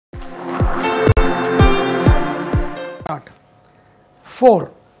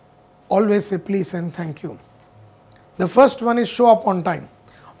4, always say please and thank you. The first one is show up on time.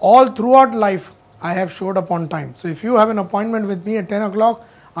 All throughout life, I have showed up on time. So if you have an appointment with me at 10 o'clock,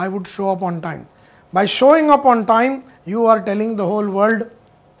 I would show up on time. By showing up on time, you are telling the whole world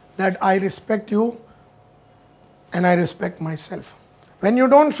that I respect you and I respect myself. When you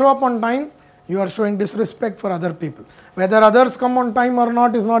don't show up on time, you are showing disrespect for other people. Whether others come on time or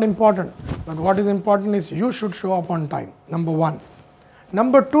not is not important. But what is important is you should show up on time, number 1.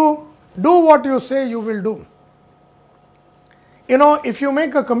 Number 2, do what you say you will do. You know, if you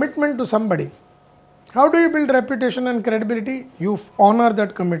make a commitment to somebody, how do you build reputation and credibility? You honor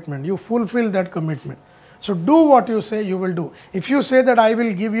that commitment, you fulfill that commitment. So do what you say you will do. If you say that I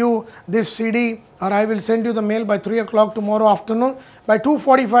will give you this CD or I will send you the mail by 3 o'clock tomorrow afternoon, by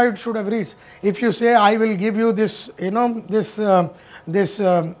 2:45 it should have reached. If you say I will give you this,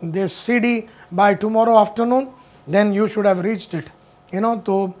 this CD by tomorrow afternoon, then you should have reached it.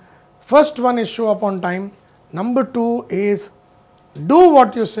 So first one is show up on time. Number 2 is do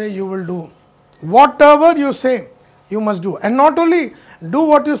what you say you will do. Whatever you say, you must do. And not only do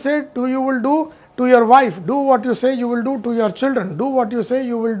what you say you will do to your wife, do what you say you will do to your children, do what you say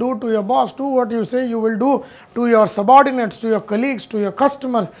you will do to your boss, do what you say you will do to your subordinates, to your colleagues, to your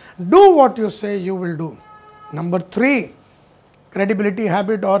customers. Do what you say you will do. Number 3, credibility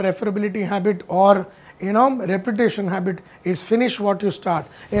habit or referability habit or reputation habit is finish what you start.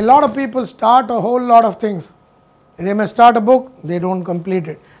 A lot of people start a whole lot of things. They may start a book, they don't complete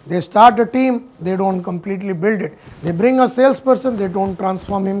it. They start a team, they don't completely build it. They bring a salesperson, they don't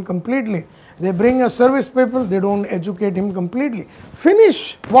transform him completely. They bring a service people, they don't educate him completely.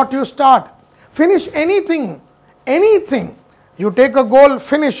 Finish what you start. Finish anything. You take a goal,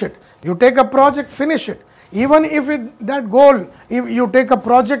 finish it. You take a project, finish it. Even if that goal, if you take a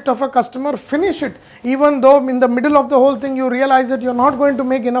project of a customer, finish it. Even though in the middle of the whole thing you realize that you're not going to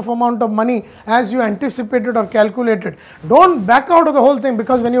make enough amount of money as you anticipated or calculated. Don't back out of the whole thing,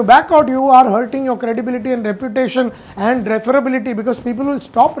 because when you back out, you are hurting your credibility and reputation and referability, because people will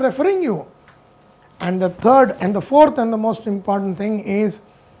stop referring you. And the third and the fourth and the most important thing is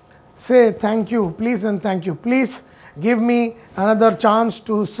say thank you, please and thank you. Please give me another chance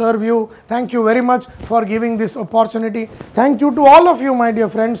to serve you. Thank you very much for giving this opportunity. Thank you to all of you, my dear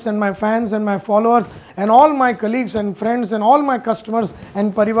friends and my fans and my followers and all my colleagues and friends and all my customers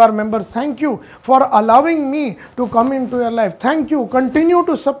and Parivar members. Thank you for allowing me to come into your life. Thank you. Continue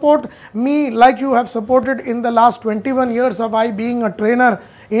to support me like you have supported in the last 21 years of I being a trainer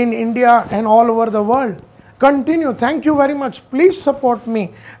in India and all over the world. Continue. Thank you very much. Please support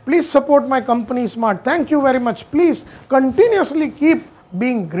me. Please support my company Smart. Thank you very much. Please continuously keep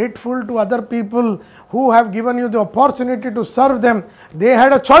being grateful to other people who have given you the opportunity to serve them. They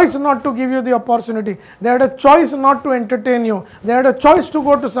had a choice not to give you the opportunity. They had a choice not to entertain you. They had a choice to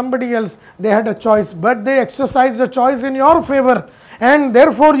go to somebody else. They had a choice, but they exercised the choice in your favor. And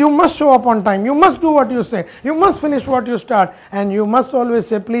therefore, you must show up on time. You must do what you say. You must finish what you start. And you must always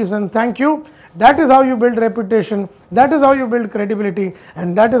say please and thank you. That is how you build reputation. That is how you build credibility.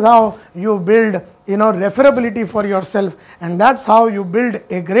 And that is how you build, referability for yourself. And that's how you build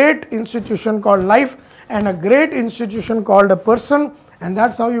a great institution called life and a great institution called a person. And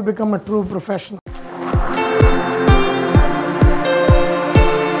that's how you become a true professional.